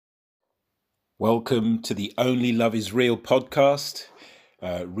Welcome to the Only Love is Real podcast,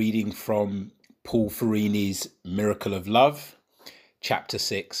 reading from Paul Ferrini's Miracle of Love, Chapter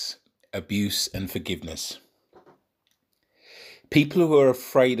 6, Abuse and Forgiveness. People who are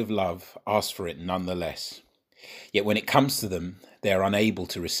afraid of love ask for it nonetheless, yet when it comes to them, they are unable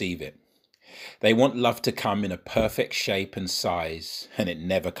to receive it. They want love to come in a perfect shape and size, and it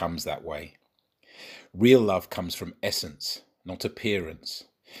never comes that way. Real love comes from essence, not appearance.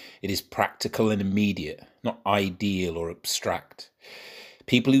 It is practical and immediate, not ideal or abstract.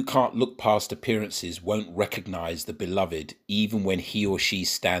 People who can't look past appearances won't recognize the beloved even when he or she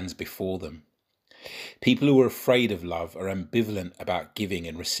stands before them. People who are afraid of love are ambivalent about giving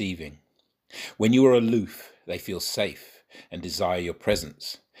and receiving. When you are aloof, they feel safe and desire your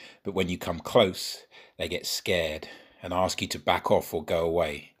presence. But when you come close, they get scared and ask you to back off or go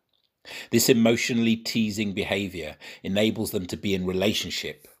away. This emotionally teasing behavior enables them to be in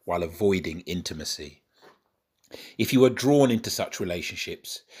relationship while avoiding intimacy. If you are drawn into such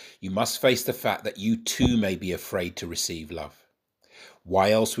relationships, you must face the fact that you too may be afraid to receive love.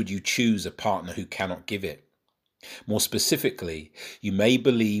 Why else would you choose a partner who cannot give it? More specifically, you may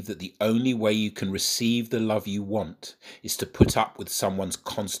believe that the only way you can receive the love you want is to put up with someone's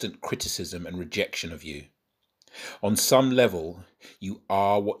constant criticism and rejection of you. On some level, you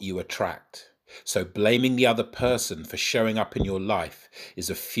are what you attract. So blaming the other person for showing up in your life is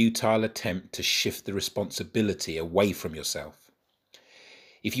a futile attempt to shift the responsibility away from yourself.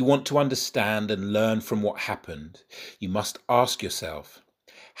 If you want to understand and learn from what happened, you must ask yourself,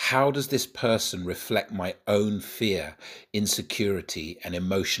 how does this person reflect my own fear, insecurity, and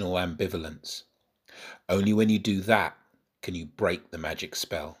emotional ambivalence? Only when you do that can you break the magic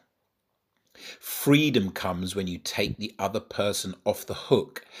spell. Freedom comes when you take the other person off the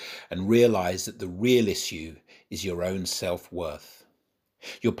hook and realize that the real issue is your own self-worth.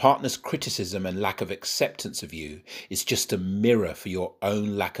 Your partner's criticism and lack of acceptance of you is just a mirror for your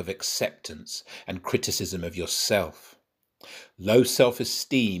own lack of acceptance and criticism of yourself. Low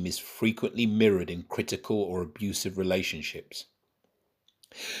self-esteem is frequently mirrored in critical or abusive relationships.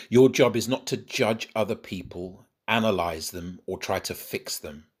 Your job is not to judge other people, analyze them, or try to fix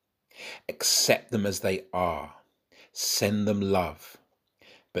them. Accept them as they are. Send them love.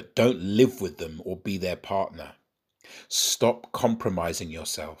 But don't live with them or be their partner. Stop compromising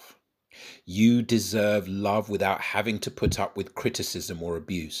yourself. You deserve love without having to put up with criticism or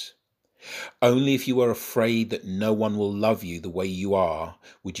abuse. Only if you are afraid that no one will love you the way you are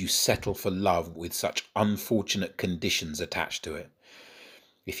would you settle for love with such unfortunate conditions attached to it.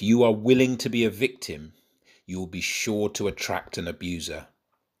 If you are willing to be a victim, you will be sure to attract an abuser.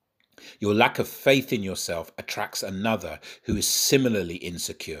 Your lack of faith in yourself attracts another who is similarly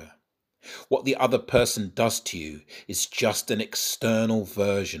insecure. What the other person does to you is just an external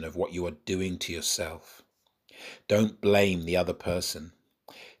version of what you are doing to yourself. Don't blame the other person.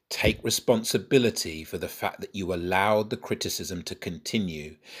 Take responsibility for the fact that you allowed the criticism to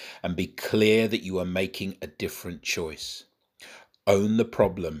continue and be clear that you are making a different choice. Own the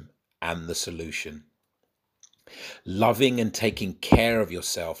problem and the solution. Loving and taking care of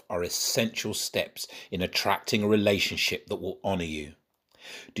yourself are essential steps in attracting a relationship that will honor you.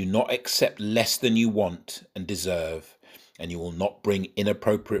 Do not accept less than you want and deserve, and you will not bring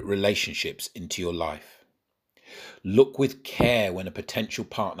inappropriate relationships into your life. Look with care when a potential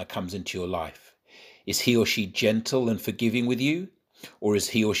partner comes into your life. Is he or she gentle and forgiving with you, or is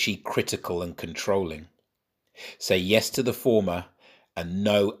he or she critical and controlling? Say yes to the former and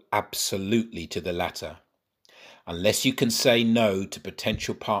no absolutely to the latter. Unless you can say no to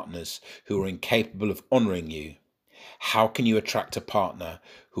potential partners who are incapable of honoring you, how can you attract a partner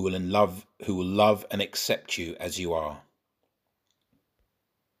who will love and accept you as you are?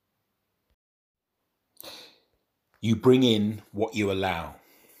 You bring in what you allow.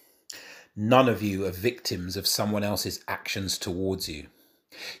 None of you are victims of someone else's actions towards you.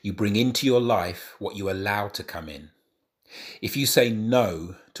 You bring into your life what you allow to come in. If you say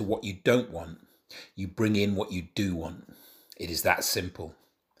no to what you don't want, you bring in what you do want. It is that simple.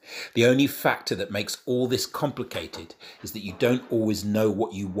 The only factor that makes all this complicated is that you don't always know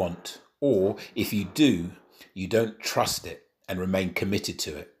what you want, or if you do, you don't trust it and remain committed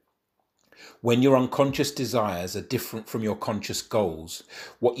to it. When your unconscious desires are different from your conscious goals,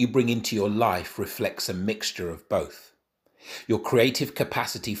 what you bring into your life reflects a mixture of both. Your creative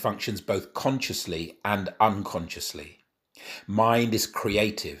capacity functions both consciously and unconsciously. Mind is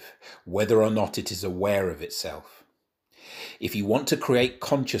creative, whether or not it is aware of itself. If you want to create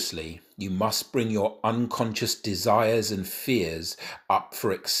consciously, you must bring your unconscious desires and fears up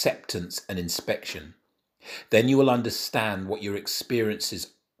for acceptance and inspection. Then you will understand what your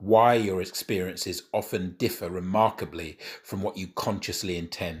experiences why your experiences often differ remarkably from what you consciously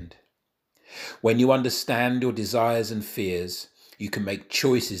intend. When you understand your desires and fears, you can make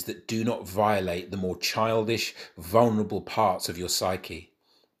choices that do not violate the more childish, vulnerable parts of your psyche.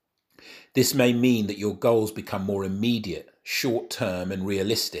 This may mean that your goals become more immediate, short-term, and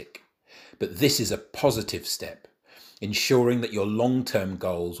realistic, but this is a positive step, ensuring that your long-term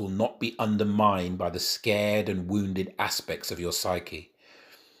goals will not be undermined by the scared and wounded aspects of your psyche.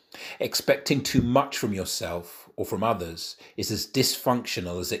 Expecting too much from yourself or from others is as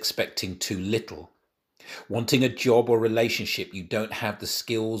dysfunctional as expecting too little. Wanting a job or relationship you don't have the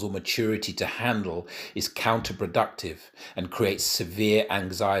skills or maturity to handle is counterproductive and creates severe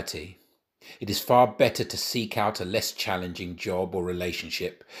anxiety. It is far better to seek out a less challenging job or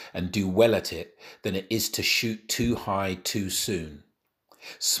relationship and do well at it than it is to shoot too high too soon.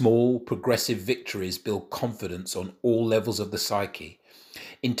 Small, progressive victories build confidence on all levels of the psyche,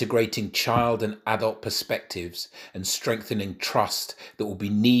 integrating child and adult perspectives and strengthening trust that will be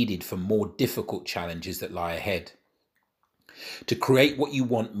needed for more difficult challenges that lie ahead. To create what you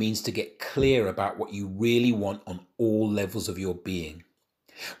want means to get clear about what you really want on all levels of your being.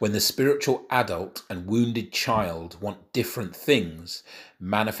 When the spiritual adult and wounded child want different things,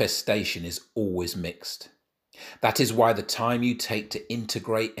 manifestation is always mixed. That is why the time you take to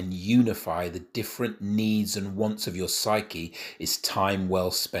integrate and unify the different needs and wants of your psyche is time well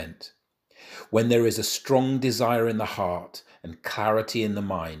spent. When there is a strong desire in the heart and clarity in the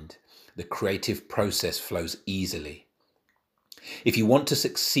mind, the creative process flows easily. If you want to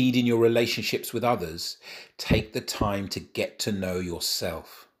succeed in your relationships with others, take the time to get to know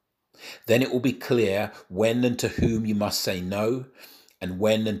yourself. Then it will be clear when and to whom you must say no, and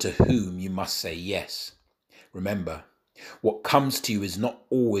when and to whom you must say yes. Remember, what comes to you is not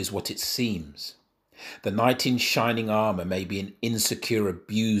always what it seems. The knight in shining armor may be an insecure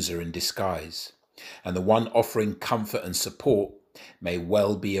abuser in disguise, and the one offering comfort and support may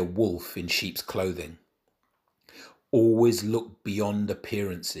well be a wolf in sheep's clothing. Always look beyond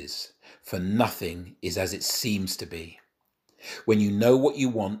appearances, for nothing is as it seems to be. When you know what you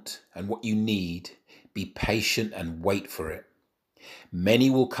want and what you need, be patient and wait for it. Many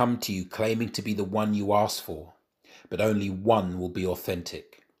will come to you claiming to be the one you asked for, but only one will be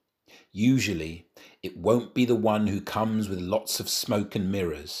authentic. Usually, it won't be the one who comes with lots of smoke and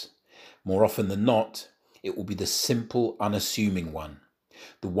mirrors. More often than not, it will be the simple, unassuming one,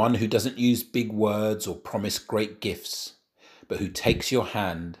 the one who doesn't use big words or promise great gifts, but who takes your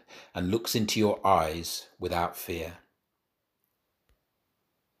hand and looks into your eyes without fear.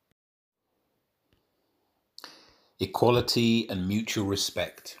 Equality and mutual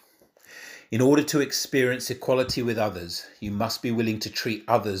respect. In order to experience equality with others, you must be willing to treat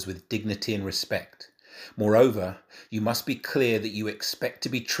others with dignity and respect. Moreover, you must be clear that you expect to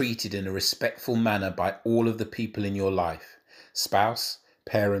be treated in a respectful manner by all of the people in your life: spouse,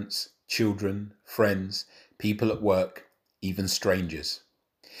 parents, children, friends, people at work, even strangers.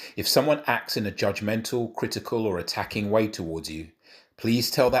 If someone acts in a judgmental, critical, or attacking way towards you, please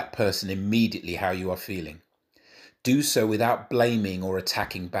tell that person immediately how you are feeling. Do so without blaming or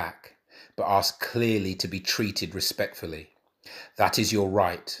attacking back, but ask clearly to be treated respectfully. That is your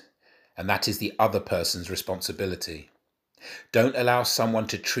right, and that is the other person's responsibility. Don't allow someone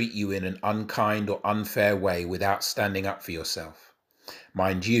to treat you in an unkind or unfair way without standing up for yourself.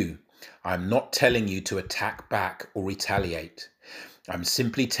 Mind you, I'm not telling you to attack back or retaliate. I'm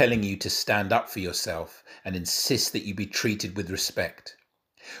simply telling you to stand up for yourself and insist that you be treated with respect.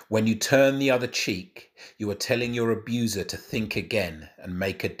 When you turn the other cheek, you are telling your abuser to think again and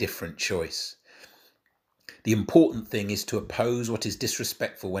make a different choice. The important thing is to oppose what is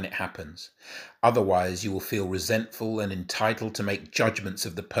disrespectful when it happens. Otherwise, you will feel resentful and entitled to make judgments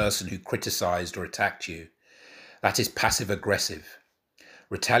of the person who criticized or attacked you. That is passive-aggressive.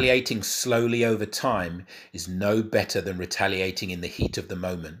 Retaliating slowly over time is no better than retaliating in the heat of the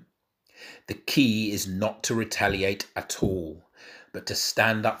moment. The key is not to retaliate at all, but to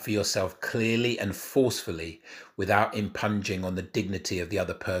stand up for yourself clearly and forcefully without impinging on the dignity of the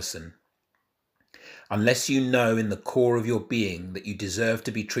other person. Unless you know in the core of your being that you deserve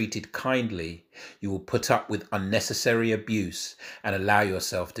to be treated kindly, you will put up with unnecessary abuse and allow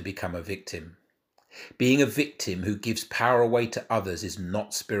yourself to become a victim. Being a victim who gives power away to others is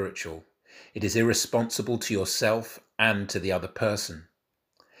not spiritual. It is irresponsible to yourself and to the other person.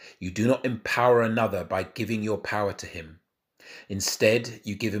 You do not empower another by giving your power to him. Instead,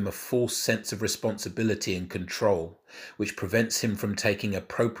 you give him a false sense of responsibility and control, which prevents him from taking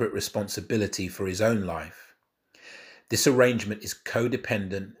appropriate responsibility for his own life. This arrangement is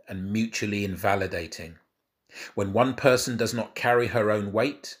codependent and mutually invalidating. When one person does not carry her own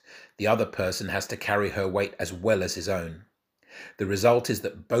weight, the other person has to carry her weight as well as his own. The result is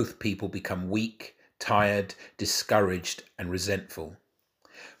that both people become weak, tired, discouraged, and resentful.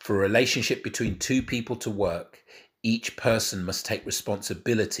 For a relationship between two people to work, each person must take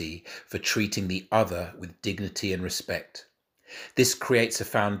responsibility for treating the other with dignity and respect. This creates a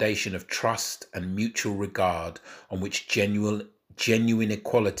foundation of trust and mutual regard on which genuine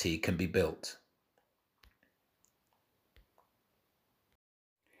equality can be built.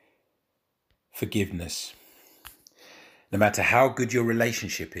 Forgiveness. No matter how good your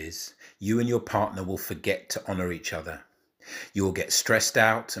relationship is, you and your partner will forget to honor each other. You will get stressed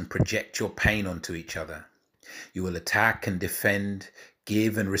out and project your pain onto each other. You will attack and defend,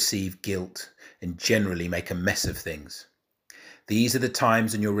 give and receive guilt, and generally make a mess of things. These are the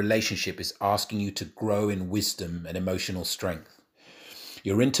times when your relationship is asking you to grow in wisdom and emotional strength.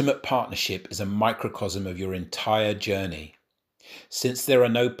 Your intimate partnership is a microcosm of your entire journey. Since there are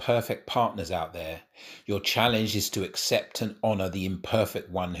no perfect partners out there, your challenge is to accept and honor the imperfect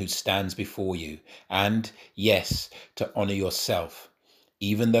one who stands before you, and, yes, to honor yourself,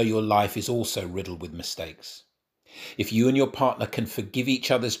 even though your life is also riddled with mistakes. If you and your partner can forgive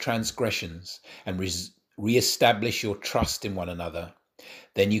each other's transgressions and re-establish your trust in one another,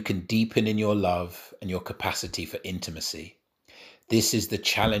 then you can deepen in your love and your capacity for intimacy. This is the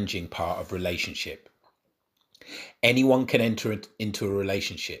challenging part of relationship. Anyone can enter into a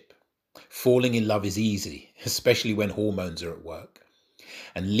relationship. Falling in love is easy, especially when hormones are at work.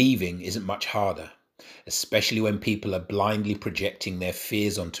 And leaving isn't much harder, especially when people are blindly projecting their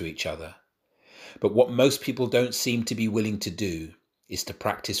fears onto each other. But what most people don't seem to be willing to do is to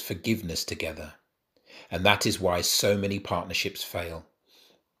practice forgiveness together. And that is why so many partnerships fail.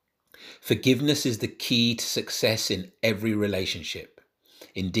 Forgiveness is the key to success in every relationship.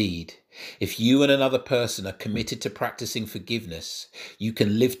 Indeed, if you and another person are committed to practicing forgiveness, you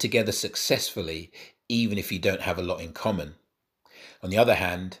can live together successfully even if you don't have a lot in common. On the other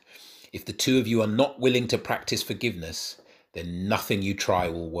hand, if the two of you are not willing to practice forgiveness, then nothing you try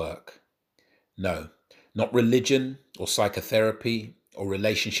will work. No, not religion or psychotherapy or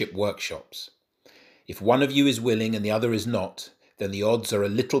relationship workshops. If one of you is willing and the other is not, then the odds are a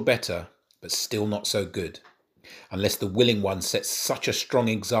little better, but still not so good. Unless the willing one sets such a strong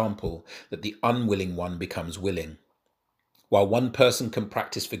example that the unwilling one becomes willing. While one person can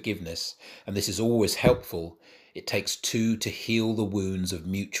practice forgiveness, and this is always helpful, it takes two to heal the wounds of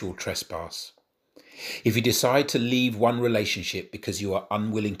mutual trespass. If you decide to leave one relationship because you are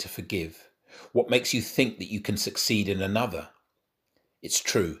unwilling to forgive, what makes you think that you can succeed in another? It's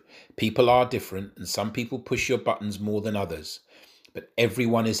true, people are different and some people push your buttons more than others, but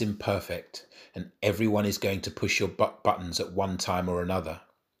everyone is imperfect and everyone is going to push your buttons at one time or another.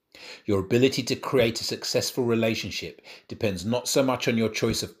 Your ability to create a successful relationship depends not so much on your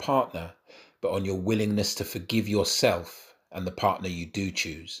choice of partner, but on your willingness to forgive yourself and the partner you do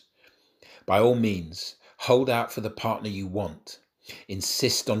choose. By all means, hold out for the partner you want.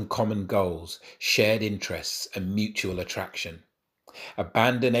 Insist on common goals, shared interests, and mutual attraction.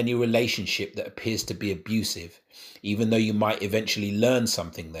 Abandon any relationship that appears to be abusive, even though you might eventually learn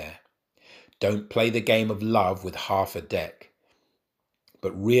something there. Don't play the game of love with half a deck.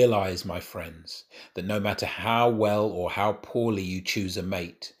 But realize, my friends, that no matter how well or how poorly you choose a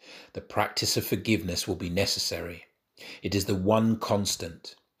mate, the practice of forgiveness will be necessary. It is the one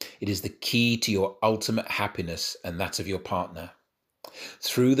constant. It is the key to your ultimate happiness and that of your partner.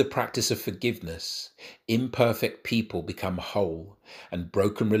 Through the practice of forgiveness, imperfect people become whole and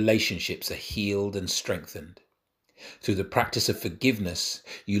broken relationships are healed and strengthened. Through the practice of forgiveness,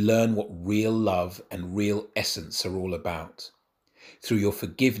 you learn what real love and real essence are all about. Through your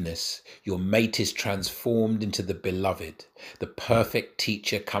forgiveness, your mate is transformed into the beloved, the perfect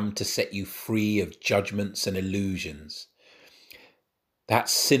teacher come to set you free of judgments and illusions. That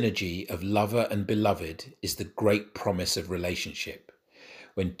synergy of lover and beloved is the great promise of relationship.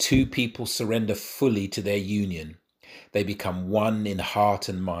 When two people surrender fully to their union, they become one in heart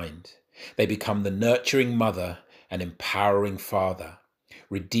and mind. They become the nurturing mother and empowering father,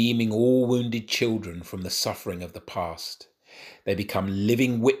 redeeming all wounded children from the suffering of the past. They become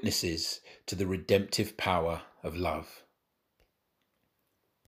living witnesses to the redemptive power of love.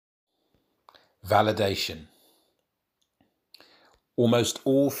 Validation. Almost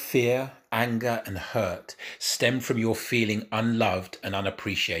all fear, anger, and hurt stem from your feeling unloved and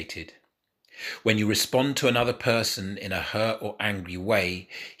unappreciated. When you respond to another person in a hurt or angry way,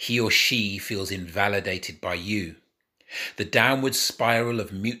 he or she feels invalidated by you. The downward spiral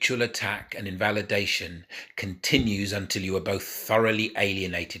of mutual attack and invalidation continues until you are both thoroughly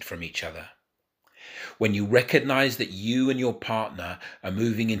alienated from each other. When you recognize that you and your partner are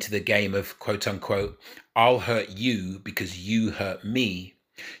moving into the game of quote unquote, I'll hurt you because you hurt me,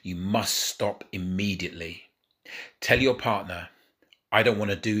 you must stop immediately. Tell your partner, I don't want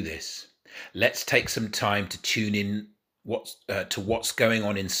to do this. Let's take some time to tune in to what's going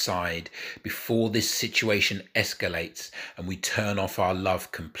on inside before this situation escalates and we turn off our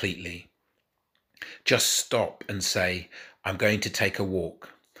love completely. Just stop and say, I'm going to take a walk.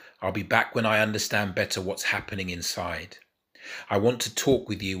 I'll be back when I understand better what's happening inside. I want to talk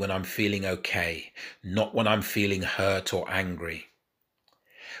with you when I'm feeling okay, not when I'm feeling hurt or angry.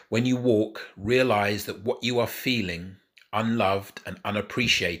 When you walk, realize that what you are feeling, unloved and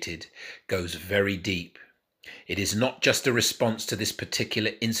unappreciated, goes very deep. It is not just a response to this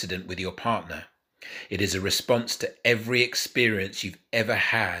particular incident with your partner. It is a response to every experience you've ever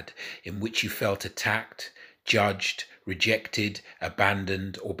had in which you felt attacked, judged, rejected,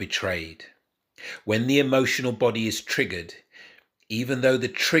 abandoned, or betrayed. When the emotional body is triggered, even though the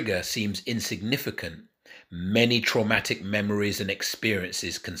trigger seems insignificant, many traumatic memories and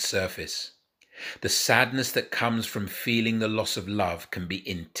experiences can surface. The sadness that comes from feeling the loss of love can be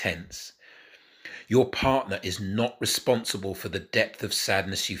intense. Your partner is not responsible for the depth of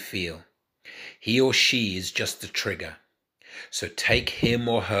sadness you feel. He or she is just the trigger. So take him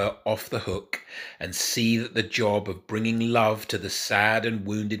or her off the hook and see that the job of bringing love to the sad and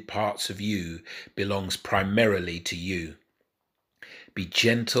wounded parts of you belongs primarily to you. Be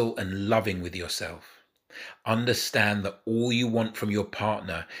gentle and loving with yourself. Understand that all you want from your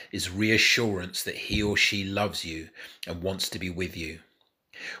partner is reassurance that he or she loves you and wants to be with you.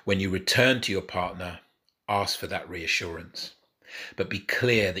 When you return to your partner, ask for that reassurance. But be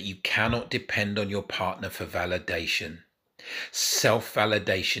clear that you cannot depend on your partner for validation.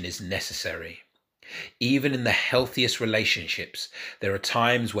 Self-validation is necessary. Even in the healthiest relationships, there are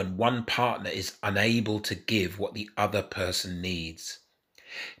times when one partner is unable to give what the other person needs.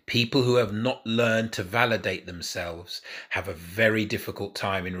 People who have not learned to validate themselves have a very difficult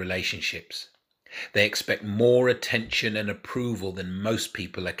time in relationships. They expect more attention and approval than most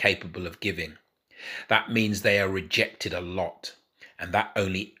people are capable of giving. That means they are rejected a lot, and that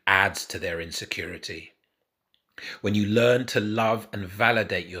only adds to their insecurity. When you learn to love and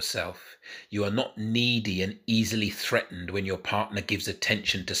validate yourself, you are not needy and easily threatened when your partner gives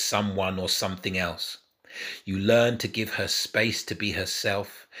attention to someone or something else. You learn to give her space to be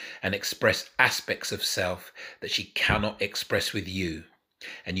herself and express aspects of self that she cannot express with you,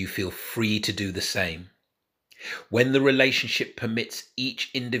 and you feel free to do the same. When the relationship permits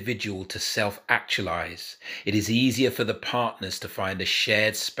each individual to self-actualize, it is easier for the partners to find a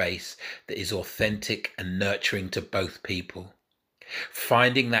shared space that is authentic and nurturing to both people.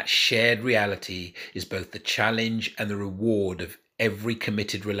 Finding that shared reality is both the challenge and the reward of every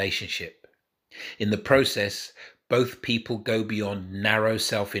committed relationship. In the process, both people go beyond narrow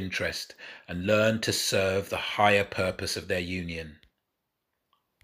self-interest and learn to serve the higher purpose of their union.